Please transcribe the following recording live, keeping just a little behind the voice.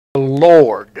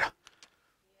Lord.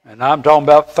 And I'm talking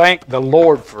about thank the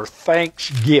Lord for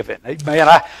Thanksgiving. Amen.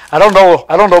 I don't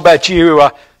know about you.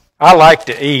 I like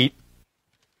to eat.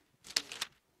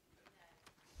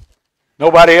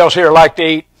 Nobody else here like to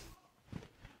eat?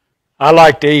 I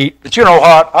like to eat. But you know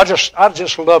what? I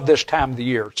just love this time of the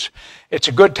year. It's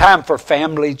a good time for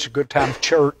family. It's a good time for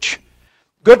church.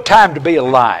 Good time to be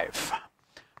alive.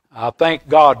 I thank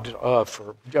God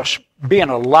for just being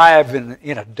alive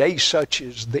in a day such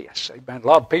as this. Amen. A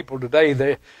lot of people today,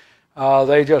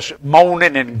 they just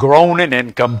moaning and groaning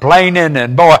and complaining.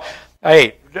 And boy,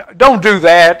 hey, don't do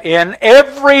that. In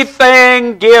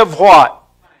everything give what?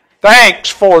 Thanks,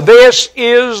 for this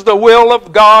is the will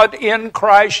of God in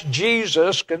Christ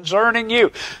Jesus concerning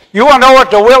you. You want to know what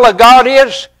the will of God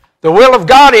is? The will of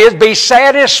God is be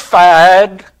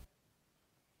satisfied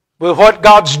with what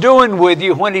God's doing with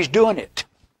you when He's doing it.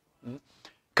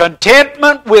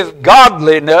 Contentment with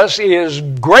godliness is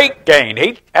great gain.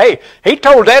 He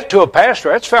told that to a pastor.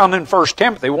 That's found in 1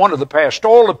 Timothy, one of the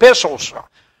pastoral epistles,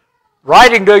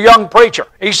 writing to a young preacher.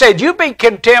 He said, you be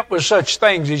content with such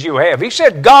things as you have. He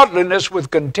said, godliness with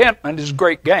contentment is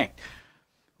great gain.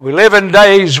 We live in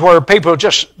days where people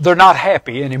they're not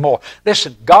happy anymore.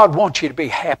 Listen, God wants you to be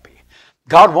happy.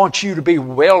 God wants you to be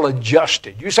well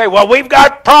adjusted. You say, well, we've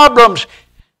got problems.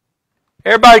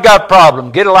 Everybody got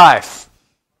problems. Get a life.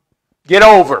 Get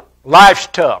over it. Life's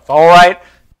tough, all right?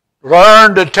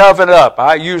 Learn to toughen up.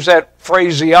 I use that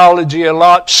phraseology a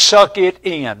lot. Suck it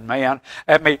in, man.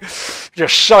 I mean,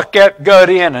 just suck that gut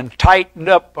in and tighten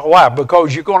up. Why?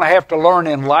 Because you're going to have to learn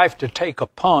in life to take a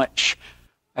punch.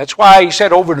 That's why he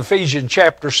said over in Ephesians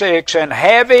chapter 6, and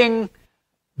having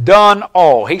done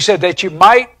all, he said that you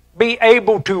might be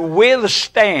able to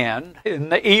withstand in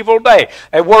the evil day.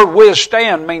 That word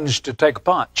withstand means to take a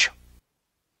punch.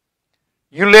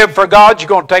 You live for God, you're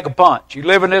going to take a punch. You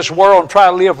live in this world and try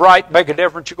to live right, make a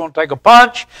difference, you're going to take a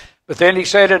punch. But then he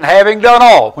said, and having done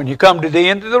all, when you come to the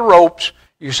end of the ropes,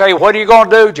 you say, what are you going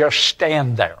to do? Just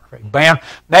stand there. Amen.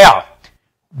 Now,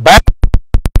 back.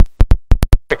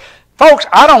 Folks,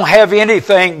 I don't have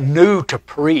anything new to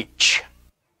preach.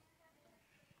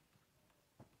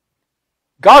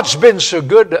 God's been so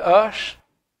good to us.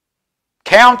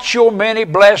 Count your many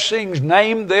blessings,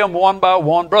 name them one by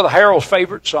one. Brother Harold's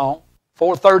favorite song,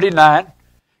 439.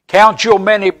 Count your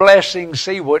many blessings,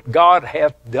 see what God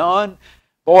hath done.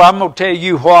 Boy, I'm going to tell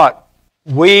you what.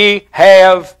 We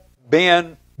have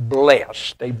been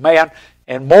blessed. Amen.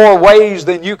 In more ways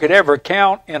than you could ever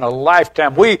count in a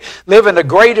lifetime. We live in the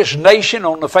greatest nation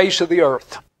on the face of the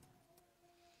earth.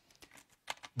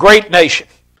 Great nation.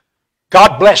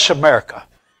 God bless America.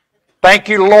 Thank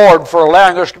you, Lord, for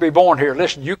allowing us to be born here.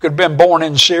 Listen, you could have been born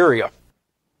in Syria.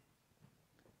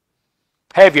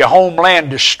 Have your homeland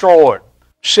destroyed.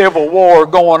 Civil war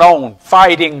going on.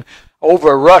 Fighting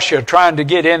over Russia, trying to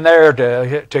get in there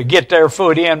to get their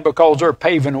foot in because they're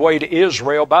paving the way to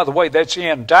Israel. By the way, that's the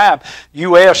end time.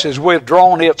 U.S. has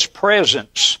withdrawn its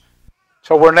presence.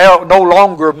 So we're now no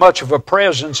longer much of a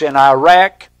presence in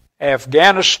Iraq,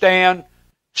 Afghanistan,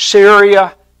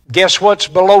 Syria. Guess what's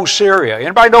below Syria?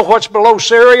 Anybody know what's below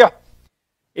Syria?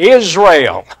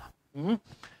 Israel.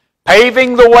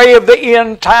 Paving the way of the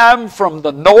end time from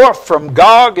the north, from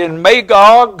Gog and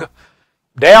Magog,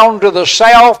 down to the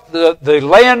south, the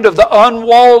land of the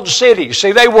unwalled cities.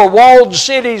 See, they were walled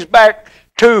cities back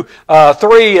to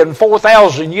 3,000 and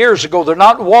 4,000 years ago. They're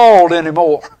not walled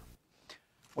anymore.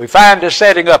 We find this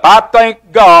setting up. I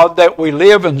thank God that we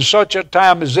live in such a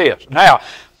time as this. Now,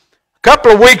 a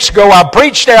couple of weeks ago, I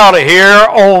preached out of here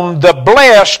on the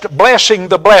blessed blessing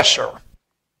the blesser.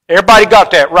 Everybody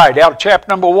got that right out of chapter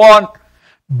number 1.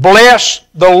 Bless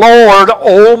the Lord,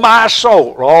 O my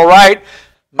soul. All right?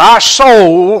 My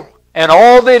soul and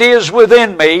all that is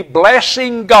within me,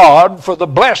 blessing God for the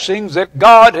blessings that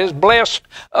God has blessed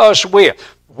us with.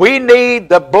 We need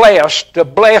the blessed to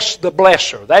bless the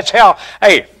blesser.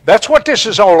 That's what this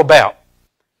is all about.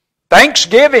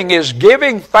 Thanksgiving is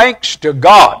giving thanks to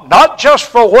God, not just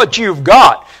for what you've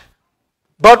got,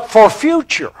 but for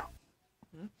future.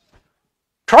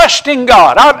 Trusting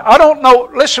God. I don't know.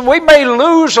 Listen, we may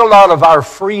lose a lot of our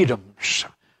freedoms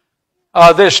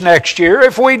this next year.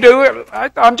 If we do it,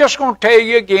 I'm just going to tell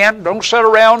you again, don't sit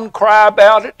around and cry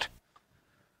about it.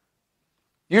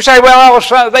 You say,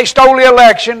 well, they stole the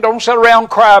election. Don't sit around and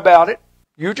cry about it.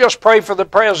 You just pray for the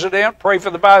president, pray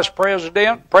for the vice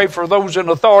president, pray for those in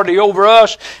authority over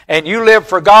us, and you live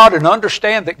for God and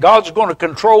understand that God's going to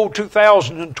control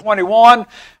 2021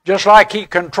 just like He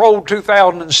controlled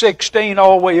 2016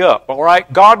 all the way up. All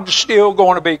right? God's still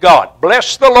going to be God.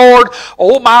 Bless the Lord,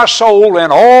 O my soul,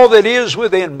 and all that is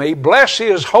within me. Bless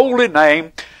His holy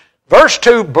name. Verse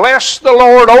 2, bless the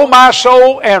Lord, O my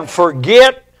soul, and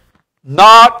forget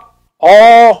not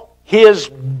all His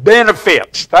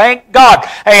benefits. Thank God.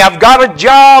 Hey, I've got a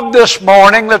job this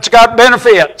morning that's got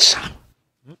benefits.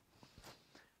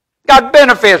 Got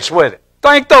benefits with it.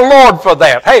 Thank the Lord for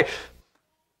that. Hey,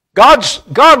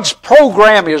 God's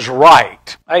program is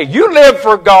right. Hey, you live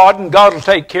for God and God will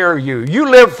take care of you. You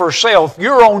live for self,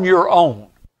 you're on your own.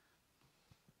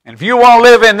 And if you want to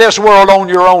live in this world on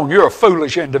your own, you're a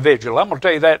foolish individual. I'm going to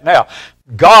tell you that now.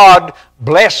 God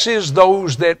blesses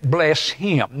those that bless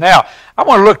Him. Now, I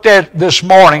want to look at this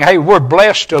morning. Hey, we're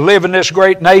blessed to live in this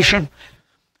great nation.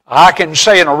 I can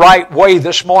say in a right way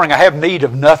this morning, I have need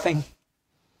of nothing.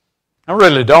 I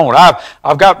really don't.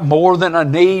 I've got more than a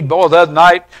need. Boy, the other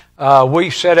night we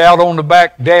sat out on the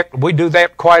back deck. We do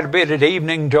that quite a bit at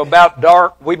evening till about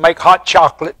dark. We make hot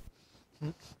chocolate.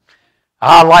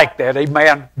 I like that,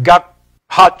 amen. Got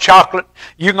hot chocolate.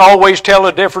 You can always tell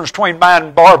the difference between mine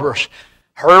and Barbara's.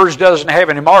 Hers doesn't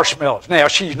have any marshmallows. Now,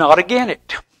 she's not against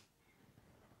it.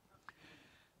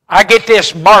 I get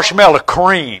this marshmallow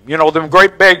cream, you know, them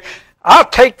great big. I'll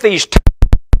take these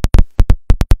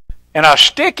and I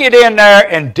stick it in there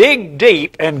and dig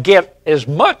deep and get as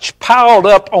much piled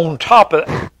up on top of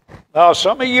it. Oh,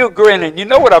 some of you grinning, you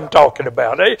know what I'm talking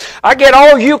about. Eh? I get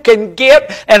all you can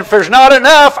get, and if there's not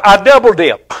enough, I double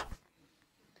dip.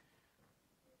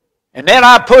 And then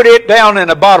I put it down in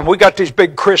the bottom. We got these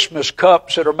big Christmas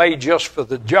cups that are made just for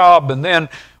the job, and then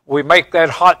we make that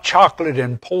hot chocolate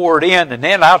and pour it in, and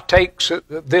then I'll take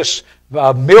this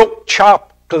milk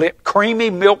chocolate, creamy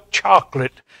milk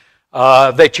chocolate,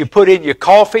 that you put in your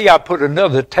coffee. I put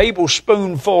another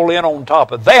tablespoonful in on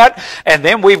top of that. And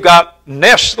then we've got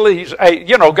Nestle's,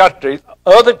 you know, got the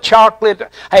other chocolate.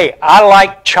 Hey, I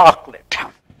like chocolate.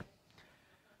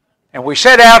 And we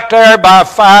sat out there by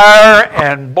fire,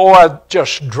 and boy, I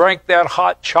just drank that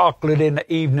hot chocolate in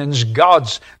the evenings.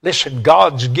 God's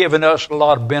given us a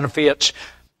lot of benefits.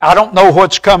 I don't know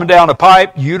what's coming down the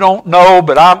pipe. You don't know,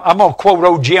 but I'm going to quote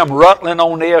old Jim Rutland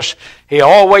on this. He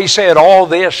always said, all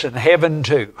this in heaven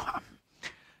too.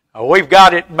 We've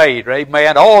got it made,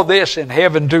 amen. All this in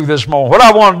heaven too this morning. What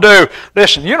I want to do,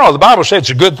 listen, you know the Bible says it's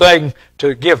a good thing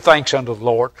to give thanks unto the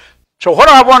Lord. So what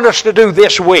I want us to do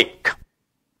this week,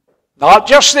 not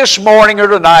just this morning or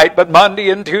tonight, but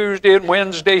Monday and Tuesday and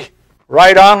Wednesday,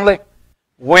 right only?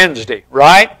 Wednesday,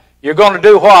 right? You're going to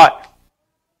do what?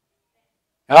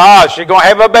 She's going to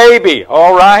have a baby,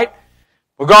 all right?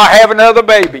 We're going to have another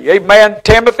baby. Amen.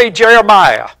 Timothy,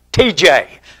 Jeremiah, TJ.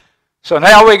 So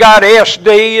now we got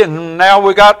SD and now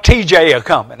we got TJ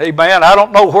coming. Amen. I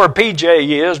don't know where PJ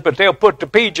is, but they'll put the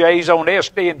PJs on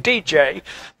SD and TJ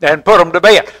and put them to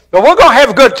bed. But we're going to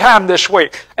have a good time this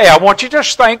week. Hey, I want you to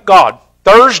just thank God.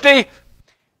 Thursday,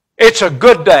 it's a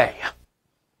good day.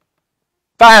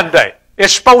 Fine day.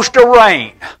 It's supposed to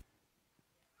rain.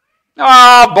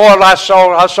 Oh, boy, I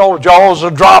saw jaws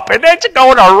a dropping. It's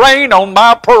going to rain on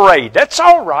my parade. That's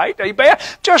all right, amen.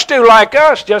 Just do like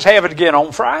us. Just have it again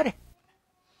on Friday.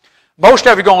 Most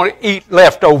of you are going to eat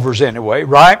leftovers anyway,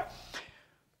 right?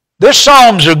 This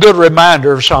psalm's a good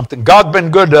reminder of something. God's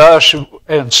been good to us,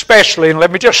 and especially, and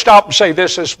let me just stop and say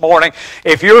this morning.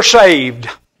 If you're saved,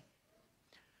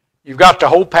 you've got the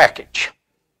whole package.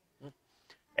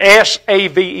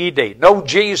 S-A-V-E-D. Know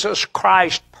Jesus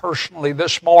Christ personally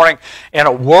this morning in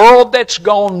a world that's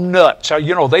gone nuts. So,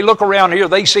 you know, they look around here,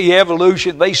 they see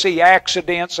evolution, they see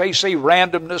accidents, they see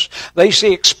randomness, they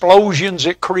see explosions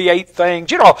that create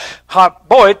things. You know,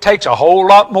 boy, it takes a whole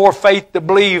lot more faith to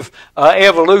believe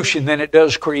evolution than it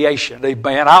does creation.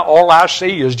 Amen. All I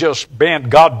see is just, man,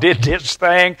 God did this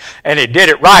thing and He did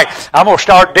it right. I'm going to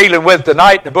start dealing with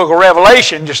tonight in the book of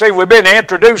Revelation. You see, we've been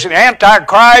introducing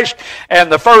Antichrist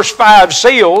and the first 5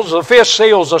 seals. The 5th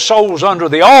seal is the souls under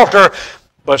the altar.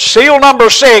 But seal number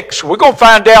 6, we're going to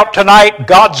find out tonight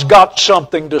God's got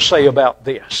something to say about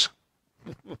this.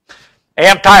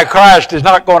 Antichrist is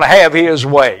not going to have his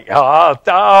way.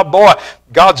 Boy,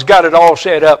 God's got it all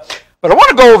set up. But I want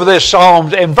to go over this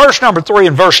psalm. In verse number 3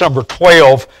 and verse number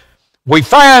 12, we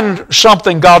find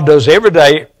something God does every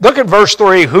day. Look at verse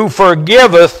 3, who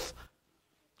forgiveth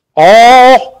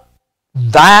all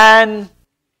thine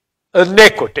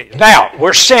iniquities. Now,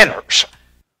 we're sinners.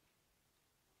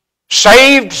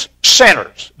 Saved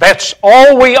sinners. That's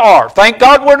all we are. Thank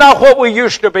God we're not what we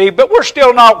used to be, but we're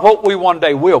still not what we one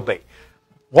day will be.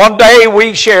 One day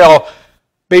we shall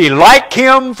be like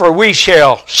Him, for we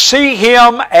shall see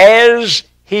Him as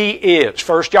He is.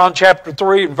 1 John chapter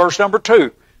 3 and verse number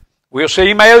 2. We'll see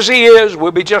Him as He is.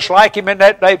 We'll be just like Him in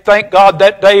that day. Thank God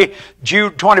that day,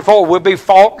 Jude 24, we'll be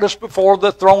faultless before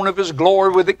the throne of His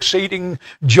glory with exceeding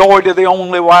joy to the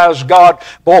only wise God.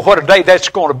 Boy, what a day that's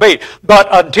going to be. But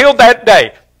until that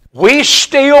day, we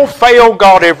still fail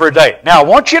God every day. Now, I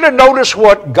want you to notice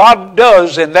what God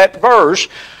does in that verse.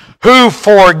 Who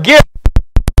forgives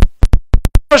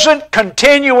present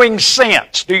continuing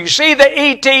sense. Do you see the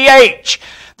ETH?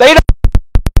 They don't.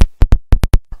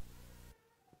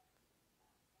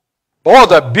 Boy,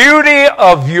 the beauty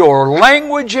of your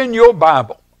language in your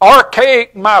Bible.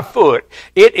 Archaic my foot.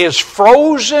 It is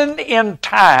frozen in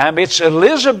time. It's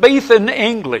Elizabethan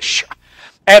English.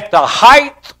 At the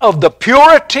height of the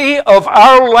purity of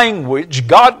our language,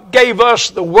 God gave us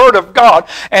the Word of God,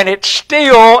 and it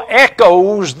still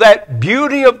echoes that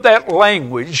beauty of that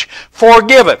language.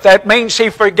 Forgiveth. That means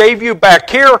He forgave you back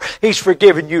here. He's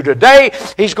forgiven you today.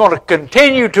 He's going to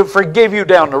continue to forgive you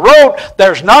down the road.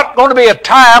 There's not going to be a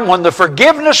time when the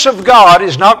forgiveness of God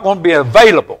is not going to be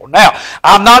available. Now,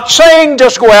 I'm not saying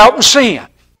just go out and sin.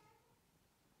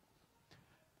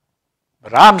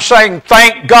 But I'm saying,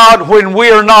 thank God when we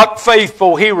are not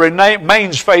faithful, He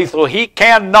remains faithful. He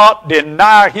cannot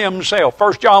deny Himself.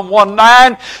 1 John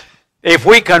 1:9, if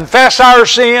we confess our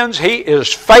sins, He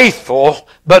is faithful.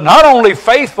 But not only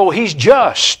faithful, He's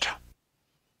just.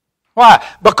 Why?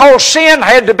 Because sin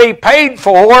had to be paid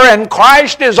for, and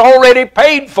Christ has already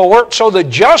paid for it, so the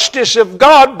justice of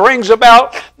God brings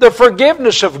about the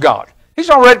forgiveness of God.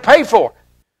 He's already paid for it.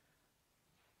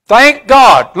 Thank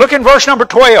God. Look in verse number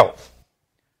 12.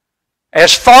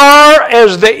 As far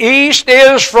as the east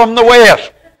is from the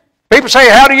west. People say,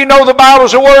 how do you know the Bible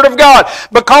is the Word of God?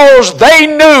 Because they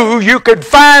knew you could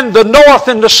find the north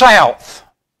and the south.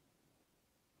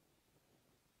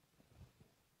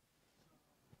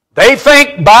 They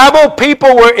think Bible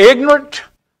people were ignorant.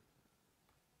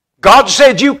 God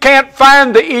said you can't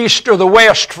find the east or the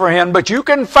west, friend, but you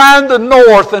can find the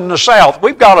north and the south.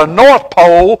 We've got a north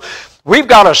pole. We've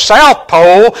got a south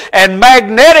pole, and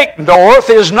magnetic north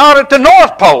is not at the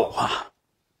north pole.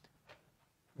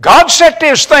 God set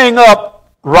this thing up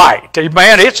right.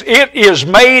 Amen. It is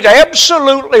made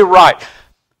absolutely right.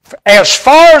 As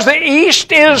far as the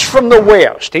east is from the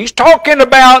west, He's talking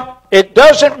about it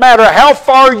doesn't matter how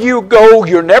far you go,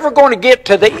 you're never going to get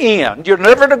to the end. You're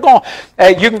never going.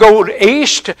 You can go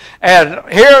east and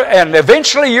here, and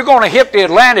eventually you're going to hit the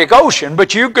Atlantic Ocean.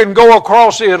 But you can go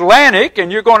across the Atlantic,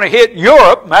 and you're going to hit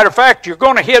Europe. Matter of fact, you're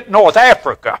going to hit North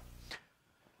Africa.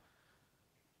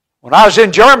 When I was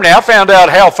in Germany, I found out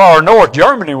how far north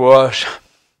Germany was.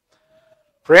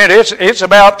 Friend, it's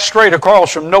about straight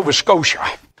across from Nova Scotia.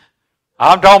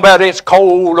 I'm talking about it's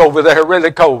cold over there,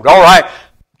 really cold. All right.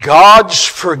 God's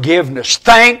forgiveness.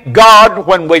 Thank God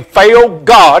when we fail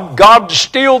God, God's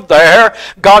still there.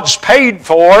 God's paid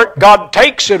for it. God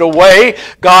takes it away.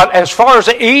 God, as far as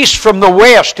the east from the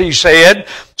west, He said,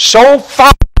 so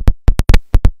far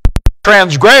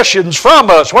transgressions from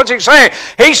us. What's He saying?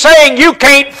 He's saying you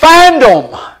can't find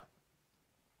them.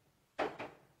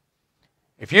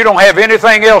 If you don't have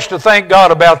anything else to thank God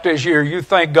about this year, you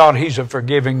thank God He's a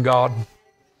forgiving God.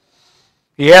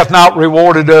 He hath not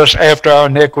rewarded us after our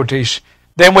iniquities.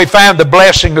 Then we find the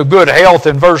blessing of good health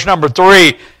in verse number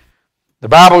 3. The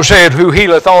Bible said, who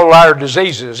healeth all our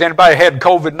diseases. Anybody had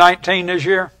COVID-19 this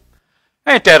year?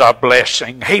 Ain't that a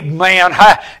blessing? Amen.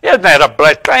 Isn't that a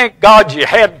blessing? Thank God you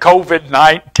had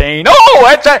COVID-19.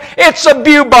 Oh, it's a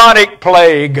bubonic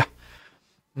plague.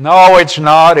 No, it's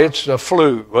not. It's the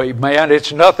flu. Amen.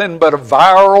 It's nothing but a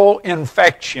viral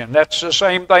infection. That's the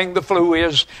same thing the flu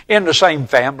is, in the same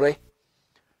family.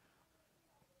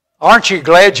 Aren't you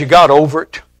glad you got over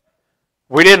it?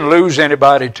 We didn't lose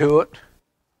anybody to it.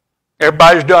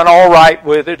 Everybody's done all right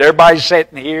with it. Everybody's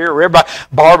sitting here.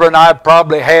 Barbara and I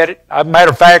probably had it. As a matter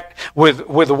of fact, with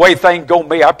the way things go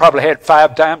me, I probably had it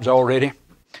 5 times already.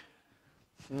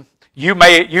 You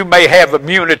may have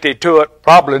immunity to it.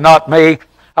 Probably not me.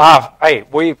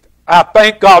 I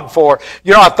thank God for it.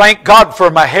 You know, I thank God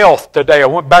for my health today. I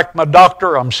went back to my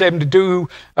doctor. I'm 72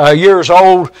 years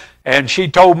old. And she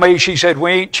told me, she said,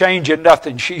 we ain't changing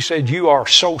nothing. She said, you are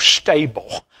so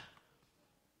stable.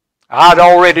 I'd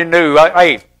already knew.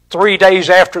 3 days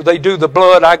after they do the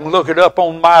blood, I can look it up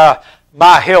on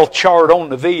my health chart on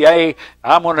the VA.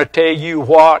 I'm going to tell you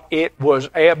what, it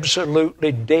was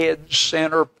absolutely dead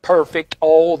center, perfect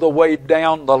all the way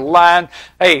down the line.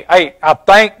 I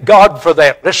thank God for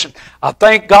that. Listen, I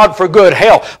thank God for good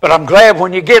health. But I'm glad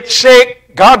when you get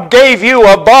sick, God gave you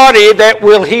a body that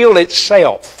will heal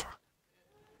itself.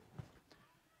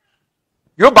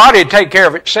 Your body will take care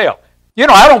of itself. You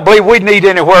know, I don't believe we need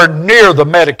anywhere near the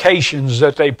medications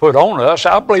that they put on us.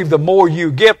 I believe the more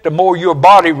you get, the more your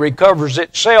body recovers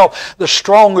itself, the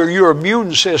stronger your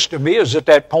immune system is at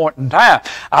that point in time.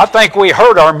 I think we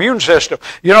hurt our immune system.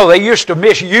 You know, they used to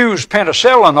misuse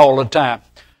penicillin all the time.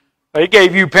 They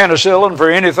gave you penicillin for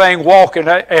anything walking,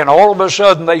 and all of a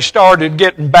sudden they started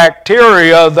getting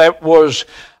bacteria that was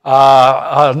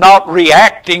not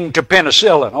reacting to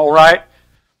penicillin, all right?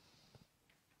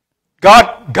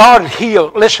 God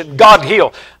healed. Listen, God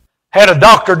healed. Had a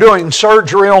doctor doing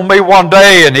surgery on me one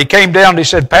day, and he came down and he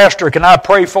said, "Pastor, can I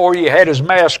pray for you?" He had his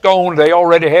mask on. They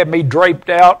already had me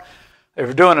draped out. They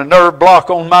were doing a nerve block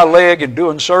on my leg and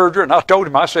doing surgery. And I told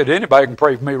him, I said, "Anybody can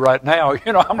pray for me right now.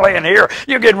 You know, I'm laying here.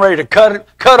 You're getting ready to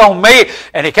cut on me."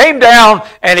 And he came down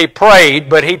and he prayed.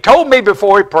 But he told me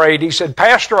before he prayed, he said,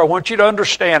 "Pastor, I want you to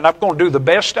understand, I'm going to do the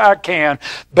best I can.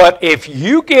 But if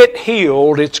you get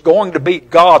healed, it's going to be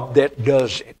God that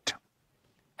does it."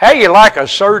 How you like a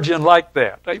surgeon like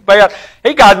that?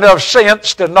 He got enough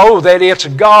sense to know that it's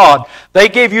God. They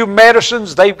give you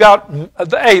medicines. They've got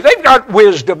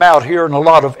wisdom out here in a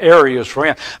lot of areas,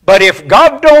 friend. But if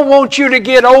God don't want you to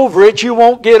get over it, you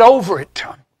won't get over it.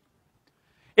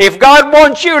 If God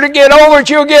wants you to get over it,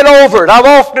 you'll get over it. I've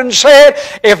often said,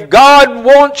 if God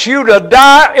wants you to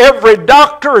die, every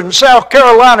doctor in South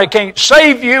Carolina can't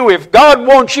save you. If God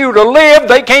wants you to live,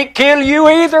 they can't kill you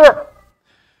either.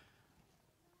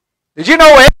 Did you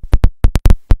know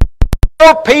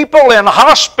people in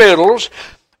hospitals,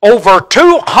 over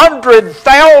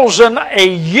 200,000 a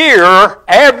year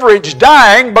average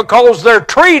dying because they're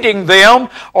treating them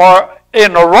or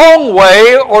in the wrong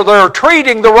way, or they're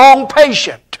treating the wrong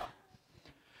patient?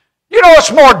 You know it's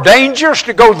more dangerous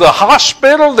to go to the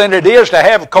hospital than it is to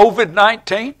have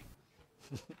COVID-19?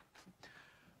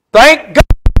 Thank God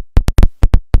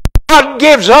God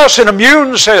gives us an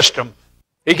immune system.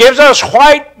 He gives us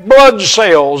white blood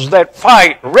cells that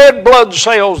fight, red blood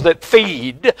cells that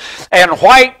feed, and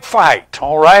white fight,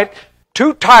 all right?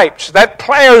 Two types, that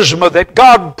plasma that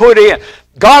God put in.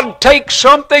 God takes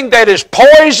something that is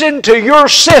poison to your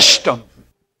system.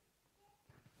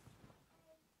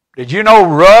 Did you know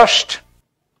rust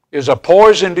is a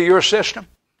poison to your system?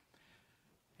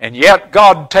 And yet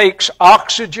God takes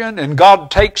oxygen and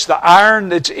God takes the iron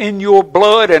that's in your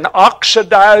blood and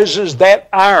oxidizes that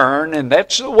iron, and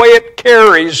that's the way it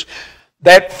carries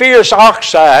that fierce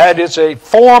oxide. It's a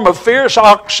form of fierce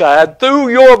oxide through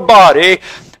your body,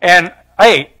 and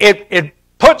hey, it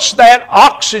puts that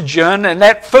oxygen and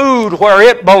that food where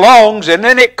it belongs, and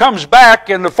then it comes back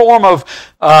in the form of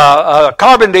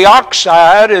carbon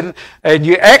dioxide, and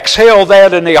you exhale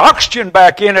that and the oxygen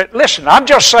back in it. Listen, I'm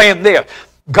just saying this.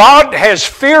 God has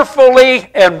fearfully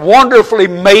and wonderfully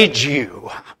made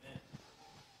you.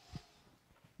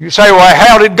 You say, well,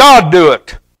 how did God do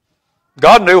it?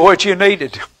 God knew what you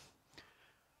needed.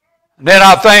 And then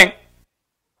I think,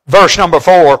 verse number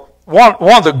 4, one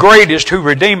of the greatest who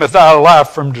redeemeth thy life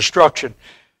from destruction.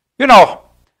 You know,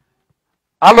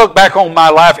 I look back on my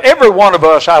life, every one of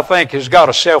us, I think, has got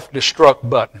a self-destruct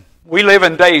button. We live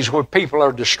in days where people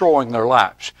are destroying their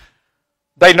lives.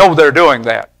 They know they're doing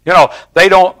that. You know, they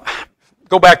don't,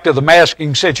 go back to the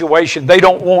masking situation, they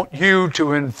don't want you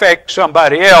to infect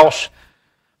somebody else.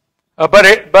 But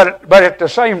at the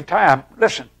same time,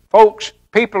 listen, folks,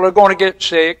 people are going to get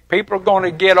sick. People are going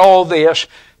to get all this.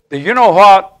 Do you know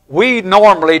what? We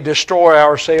normally destroy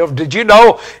ourselves. Did you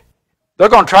know they're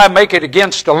going to try and make it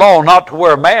against the law not to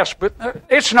wear a mask? But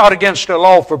it's not against the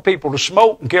law for people to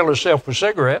smoke and kill themselves with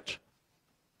cigarettes.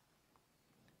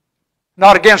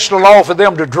 Not against the law for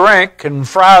them to drink and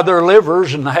fry their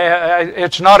livers, and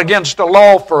it's not against the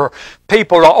law for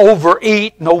people to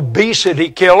overeat and obesity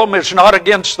kill them. It's not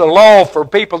against the law for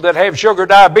people that have sugar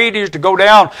diabetes to go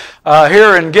down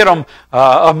here and get them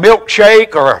a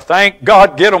milkshake, or thank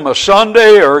God get them a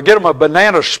sundae, or get them a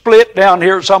banana split down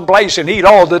here someplace and eat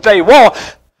all that they want.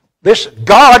 This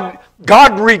God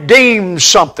redeemed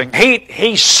something.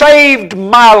 He saved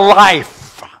my life.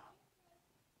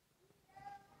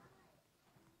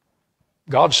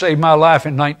 God saved my life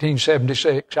in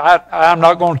 1976. I'm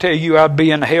not going to tell you I'd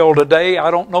be in hell today. I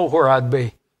don't know where I'd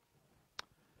be.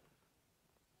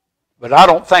 But I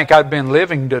don't think I'd been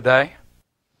living today.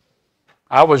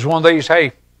 I was one of these,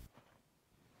 hey,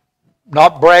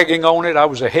 not bragging on it, I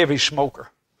was a heavy smoker.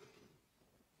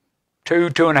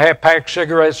 2.5 pack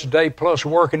cigarettes a day, plus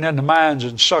working in the mines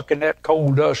and sucking that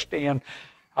coal dust in.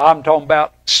 I'm talking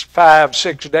about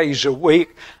 5-6 days a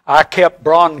week. I kept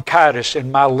bronchitis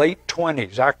in my late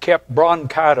 20s. I kept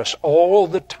bronchitis all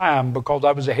the time because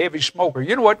I was a heavy smoker.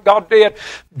 You know what God did?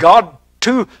 God,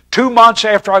 two months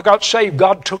after I got saved,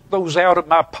 God took those out of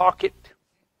my pocket.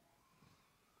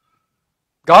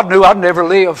 God knew I'd never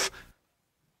live.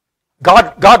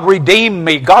 God redeemed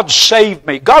me. God saved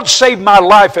me. God saved my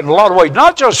life in a lot of ways,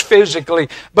 not just physically,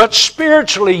 but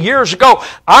spiritually years ago.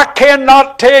 I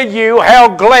cannot tell you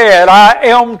how glad I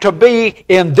am to be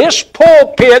in this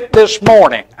pulpit this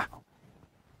morning.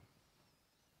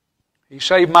 He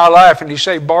saved my life and He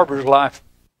saved Barbara's life.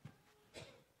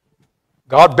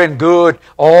 God's been good.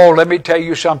 Oh, let me tell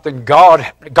you something.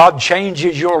 God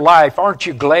changes your life. Aren't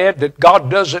you glad that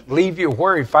God doesn't leave you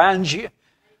where He finds you?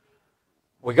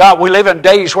 We live in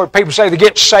days where people say they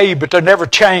get saved, but they never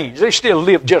change. They still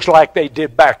live just like they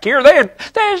did back here.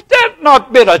 There's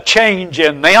not been a change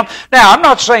in them. Now, I'm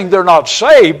not saying they're not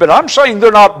saved, but I'm saying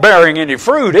they're not bearing any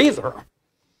fruit either.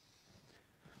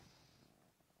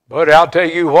 But I'll tell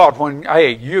you what,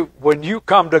 when you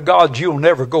come to God, you'll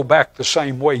never go back the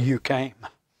same way you came.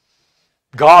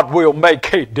 God will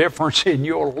make a difference in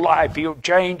your life. He'll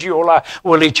change your life.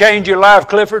 Will He change your life,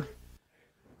 Clifford?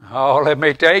 Oh, let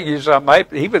me tell you something.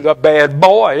 He was a bad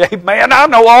boy. Amen. I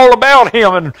know all about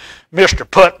him and Mr.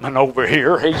 Putman over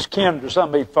here. He's kin to some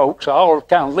of these folks. I'll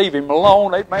kind of leave him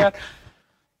alone. Amen.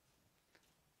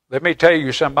 Let me tell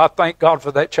you something. I thank God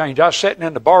for that change. I was sitting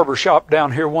in the barber shop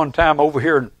down here one time over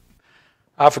here, and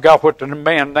I forgot what the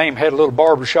man's name had, a little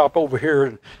barber shop over here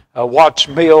in Watts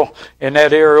Mill in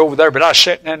that area over there. But I was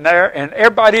sitting in there, and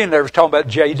everybody in there was talking about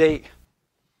J.D.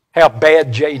 How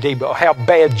bad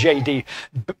J.D.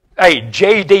 Hey,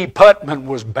 J.D. Putman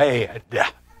was bad. A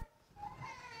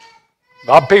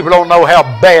lot of people don't know how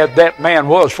bad that man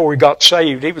was before he got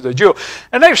saved. He was a Jew.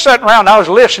 And they were sitting around, and I was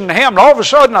listening to him, and all of a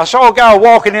sudden I saw a guy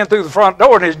walking in through the front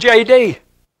door, and it's J.D.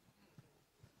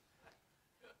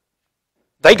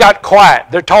 They got quiet.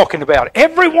 They're talking about it.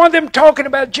 Every one of them talking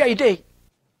about J.D.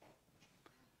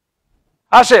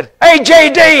 I said, hey,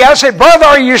 J.D., I said, brother,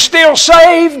 are you still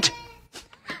saved?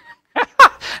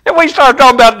 And we started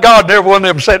talking about God, and every one of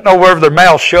them sitting over with their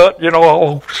mouth shut, you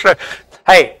know.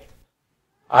 Hey,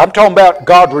 I'm talking about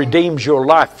God redeems your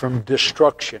life from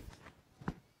destruction.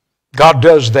 God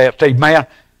does that, amen.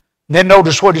 And then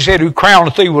notice what He said, who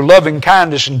crowneth thee with loving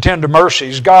kindness and tender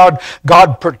mercies. God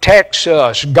protects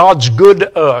us. God's good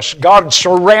to us. God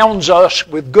surrounds us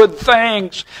with good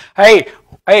things. Hey,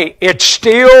 it's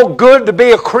still good to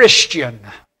be a Christian.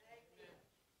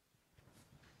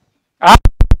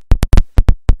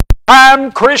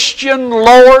 I'm Christian,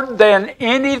 Lord, than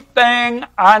anything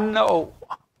I know.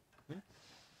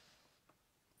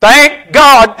 Thank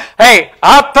God. Hey,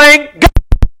 I thank God.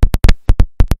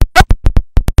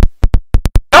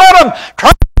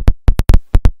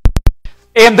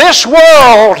 In this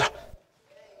world,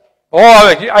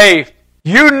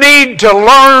 you need to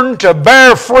learn to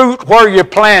bear fruit where you're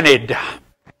planted.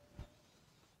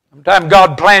 Sometimes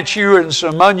God plants you in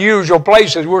some unusual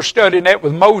places. We're studying that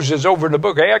with Moses over in the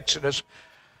book of Exodus.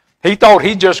 He thought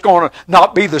he's just going to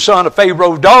not be the son of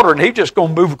Pharaoh's daughter, and he's just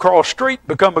going to move across the street and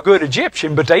become a good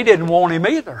Egyptian, but they didn't want him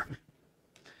either.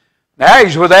 Now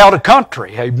he's without a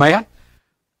country, amen.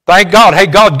 Thank God. Hey,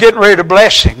 God's getting ready to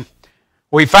bless him.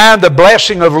 We find the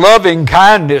blessing of loving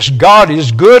kindness. God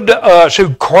is good to us, who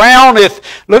crowneth,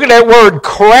 look at that word,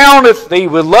 crowneth thee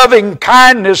with loving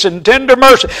kindness and tender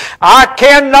mercy. I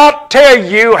cannot tell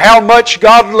you how much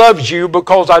God loves you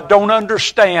because I don't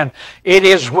understand. It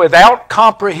is without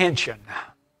comprehension.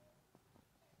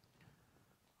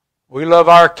 We love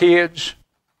our kids.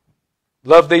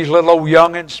 Love these little old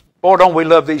youngins. Boy, don't we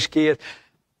love these kids.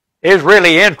 It's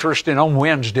really interesting on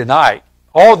Wednesday night.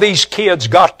 All these kids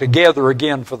got together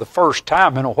again for the first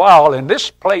time in a while, and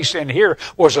this place in here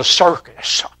was a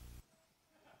circus.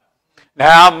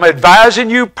 Now, I'm advising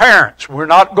you parents, we're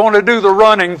not going to do the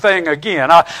running thing again,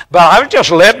 but I was just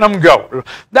letting them go.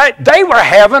 They were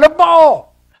having a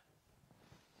ball.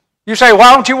 You say,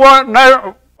 why don't you want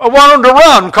them to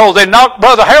run? Because they knocked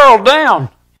Brother Harold down.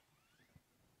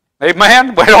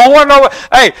 Amen? We don't want to know.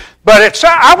 Hey, but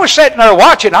I was sitting there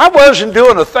watching. I wasn't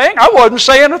doing a thing. I wasn't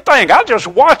saying a thing. I was just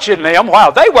watching them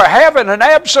while they were having an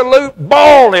absolute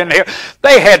ball in here.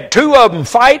 They had two of them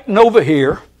fighting over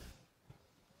here.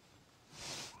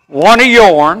 One a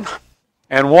yarn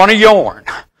and one a yarn.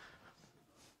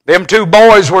 Them two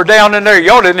boys were down in there.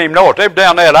 Y'all didn't even know it. They were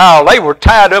down that aisle. They were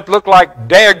tied up, looked like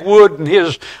Dagwood and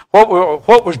his, what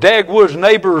was Dagwood's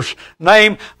neighbor's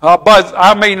name? But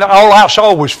I mean, all I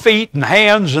saw was feet and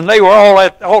hands, and they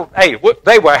were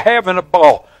they were having a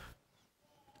ball.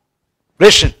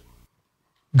 Listen,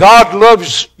 God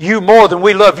loves you more than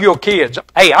we love your kids.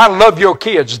 Hey, I love your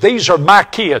kids. These are my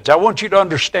kids. I want you to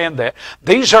understand that.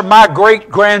 These are my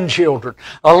great-grandchildren.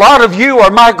 A lot of you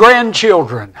are my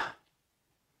grandchildren.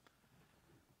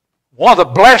 One of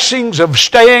the blessings of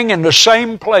staying in the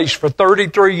same place for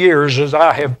 33 years as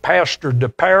I have pastored the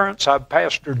parents, I've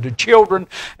pastored the children,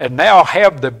 and now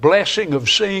have the blessing of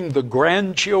seeing the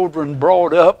grandchildren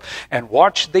brought up and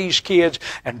watch these kids.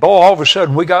 And boy, all of a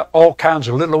sudden we got all kinds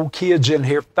of little old kids in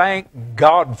here. Thank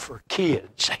God for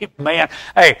kids. Amen.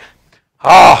 Hey,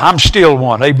 I'm still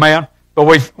one. Amen. But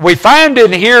we find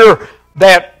in here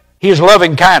that His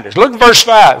loving kindness. Look at verse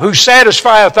 5. Who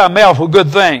satisfieth thy mouth with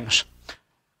good things.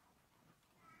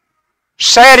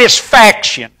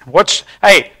 Satisfaction.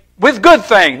 With good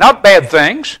things, not bad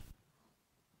things.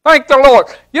 Thank the Lord.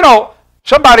 You know,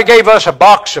 somebody gave us a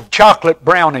box of chocolate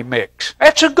brownie mix.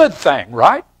 That's a good thing,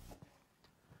 right?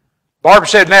 Barb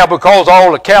said, now because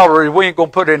all the calories, we ain't going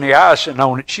to put any icing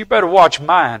on it. She better watch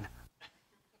mine.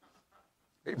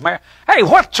 Hey,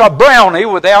 what's a brownie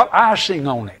without icing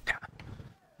on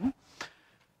it?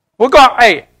 We're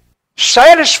going,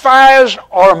 satisfies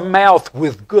our mouth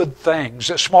with good things.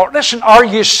 That's smart. Listen, are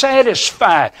you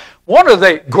satisfied? One of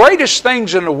the greatest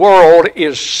things in the world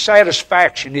is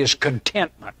satisfaction, is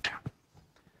contentment.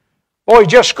 Boy,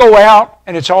 just go out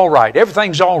and it's all right.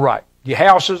 Everything's all right. Your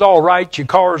house is all right. Your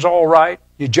car's all right.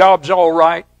 Your job's all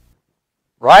right.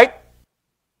 Right?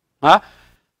 Huh?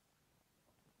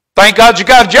 Thank God you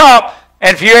got a job.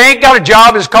 And if you ain't got a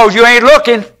job, it's because you ain't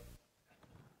looking.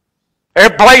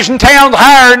 Every place in town's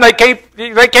hiring, they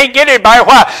can't get anybody.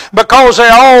 Why? Because they're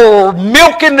all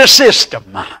milking the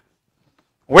system.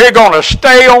 We're going to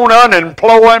stay on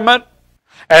unemployment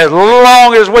as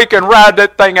long as we can ride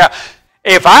that thing out.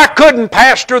 If I couldn't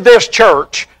pastor this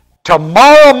church,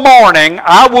 tomorrow morning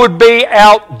I would be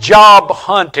out job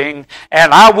hunting,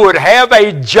 and I would have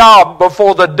a job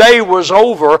before the day was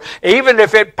over, even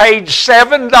if it paid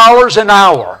 $7 an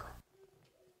hour.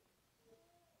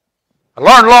 I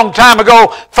learned a long time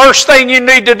ago, first thing you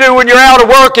need to do when you're out of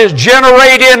work is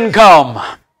generate income.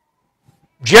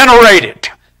 Generate it.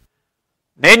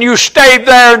 Then you stay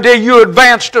there until you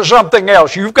advance to something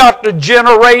else. You've got to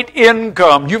generate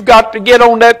income. You've got to get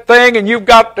on that thing and you've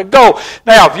got to go.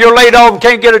 Now, if you're laid off and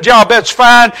can't get a job, that's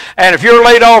fine. And if you're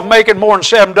laid off making more than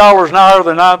 $7 an hour,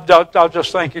 then I'll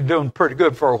just think you're doing pretty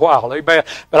good for a while. Amen.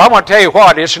 But I want to tell you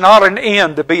what, it's not an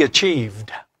end to be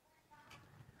achieved.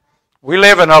 We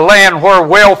live in a land where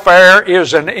welfare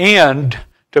is an end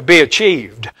to be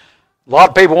achieved. A lot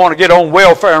of people want to get on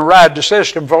welfare and ride the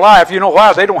system for life. You know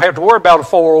why? They don't have to worry about a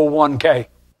 401k.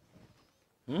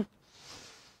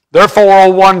 Their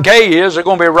 401k is they're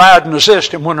going to be riding the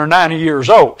system when they're 90 years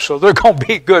old. So they're going to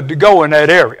be good to go in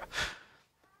that area.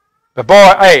 But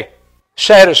boy,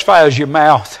 satisfies your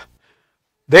mouth.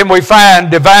 Then we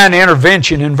find divine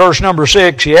intervention in verse number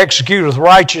 6. He executeth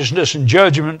righteousness and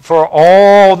judgment for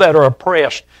all that are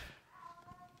oppressed.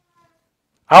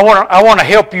 I want to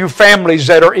help you families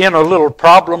that are in a little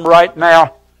problem right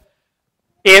now.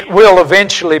 It will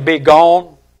eventually be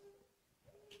gone.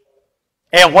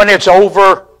 And when it's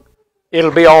over,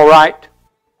 it'll be all right.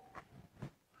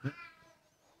 A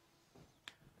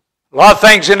lot of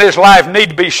things in this life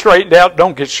need to be straightened out,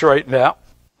 don't get straightened out.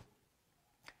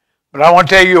 But I want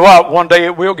to tell you what, one day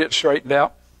it will get straightened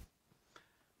out.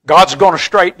 God's going to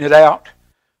straighten it out.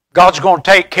 God's going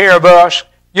to take care of us.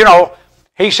 You know,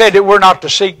 He said that we're not to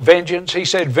seek vengeance. He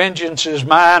said, vengeance is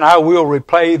mine, I will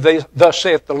repay, thus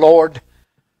saith the Lord.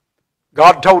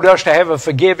 God told us to have a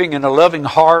forgiving and a loving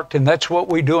heart, and that's what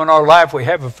we do in our life. We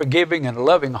have a forgiving and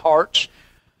loving hearts.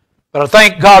 But I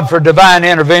thank God for divine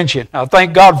intervention. I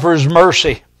thank God for His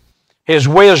mercy, His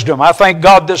wisdom. I thank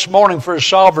God this morning for His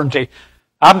sovereignty.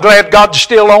 I'm glad God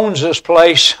still owns this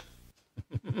place.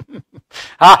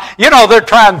 You know, they're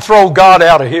trying to throw God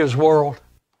out of His world.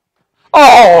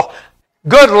 Oh,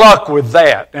 good luck with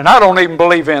that. And I don't even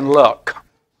believe in luck.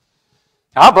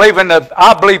 I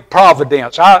believe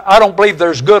providence. I don't believe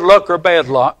there's good luck or bad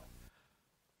luck.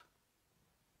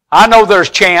 I know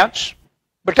there's chance,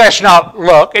 but that's not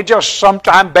luck. It just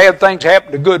sometimes bad things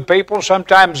happen to good people.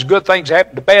 Sometimes good things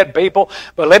happen to bad people.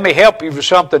 But let me help you with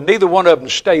something. Neither one of them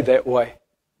stay that way.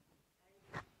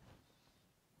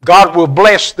 God will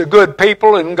bless the good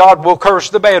people and God will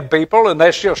curse the bad people, and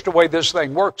that's just the way this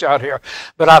thing works out here.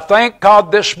 But I thank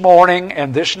God this morning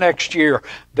and this next year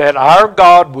that our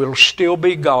God will still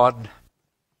be God.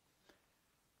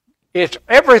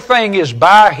 Everything is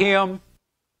by Him,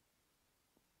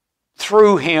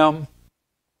 through Him,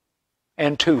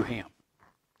 and to Him.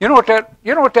 You know what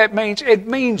that means? It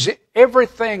means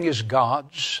everything is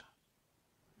God's.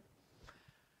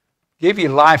 Give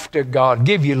your life to God.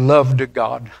 Give your love to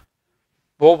God.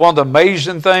 Well, one of the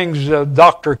amazing things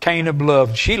Dr. Caneb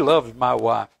loved, she loves my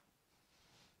wife.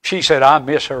 She said, I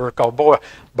miss her because, boy,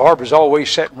 Barbara's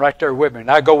always sitting right there with me. And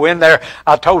I go in there,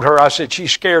 I told her, I said,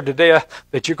 she's scared to death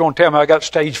that you're going to tell me I got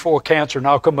stage 4 cancer, and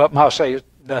I'll come up and I'll say,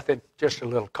 nothing, just a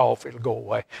little cough, it'll go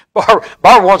away.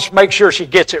 Barbara wants to make sure she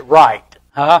gets it right.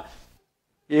 Huh?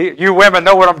 You women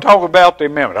know what I'm talking about. The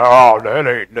men, oh, that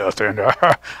ain't nothing.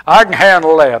 I can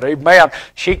handle that. Amen.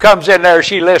 She comes in there,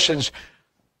 she listens.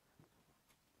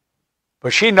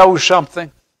 But she knows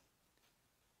something.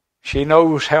 She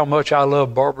knows how much I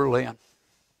love Barbara Lynn.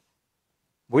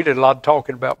 We did a lot of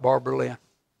talking about Barbara Lynn.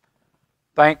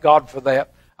 Thank God for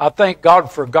that. I thank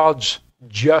God for God's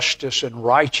justice and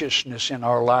righteousness in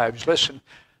our lives. Listen,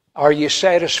 are you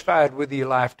satisfied with your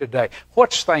life today?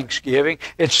 What's Thanksgiving?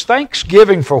 It's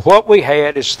Thanksgiving for what we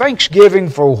had. It's Thanksgiving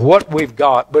for what we've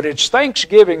got. But it's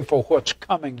Thanksgiving for what's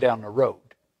coming down the road.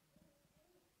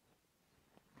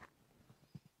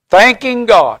 Thanking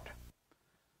God.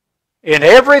 In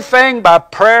everything by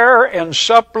prayer and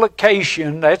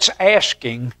supplication, that's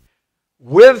asking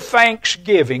with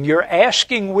thanksgiving. You're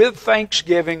asking with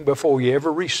thanksgiving before you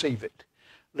ever receive it.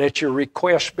 Let your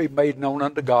request be made known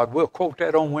unto God. We'll quote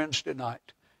that on Wednesday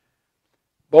night.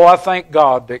 Boy, I thank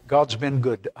God that God's been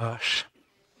good to us.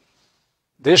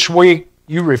 This week,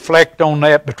 you reflect on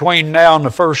that. Between now and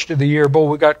the first of the year, boy,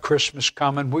 we got Christmas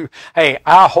coming. Hey,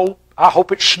 I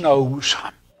hope it snows.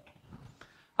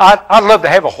 I'd love to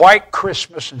have a white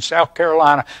Christmas in South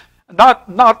Carolina.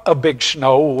 Not a big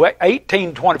snow.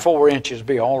 18, 24 inches would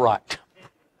be all right.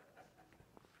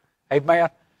 Amen.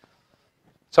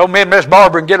 So me and Miss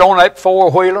Barbara can get on that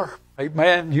four-wheeler.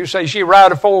 Amen. You say she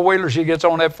ride a four-wheeler, she gets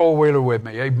on that four-wheeler with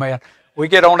me. Amen. We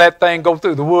get on that thing, go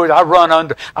through the woods.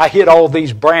 I hit all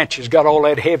these branches, got all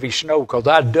that heavy snow because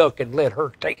I duck and let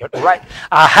her take it right.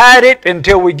 I hide it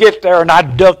until we get there, and I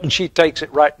duck and she takes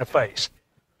it right in the face.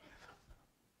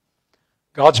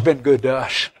 God's been good to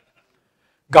us.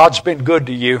 God's been good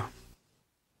to you.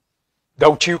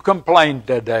 Don't you complain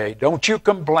today. Don't you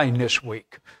complain this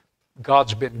week.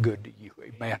 God's been good to you.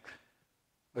 Amen.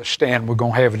 Let's stand. We're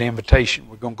going to have an invitation.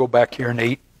 We're going to go back here and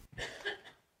eat.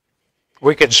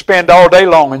 We could spend all day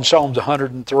long in Psalms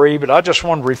 103, but I just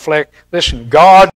want to reflect. Listen, God